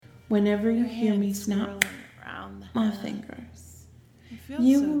Whenever you Your hear me hands snap swirling around the my head. fingers, It feels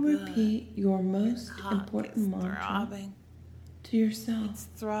you so will good. repeat your most Your cock important is mantra throbbing. to yourself. It's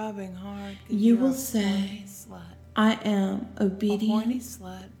throbbing hard. 'Cause You you're will a say, horny slut. I am A horny obedient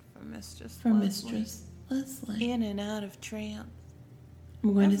slut for Mistress for Leslie. Mistress Leslie. In and out of trance.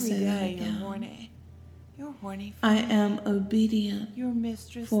 I'm going to Every say that day again. you're horny. You're horny for I me. am obedient You're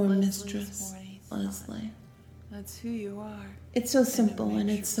Mistress for Leslie's Mistress horny slut. Leslie. That's who you are. It's so And simple it and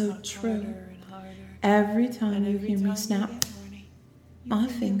makes it's your so cock true. harder and harder. Every time And you every hear time me you snap get horny, you my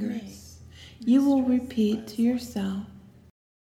think of me, fingers, you will Mistress repeat to Leslie. yourself,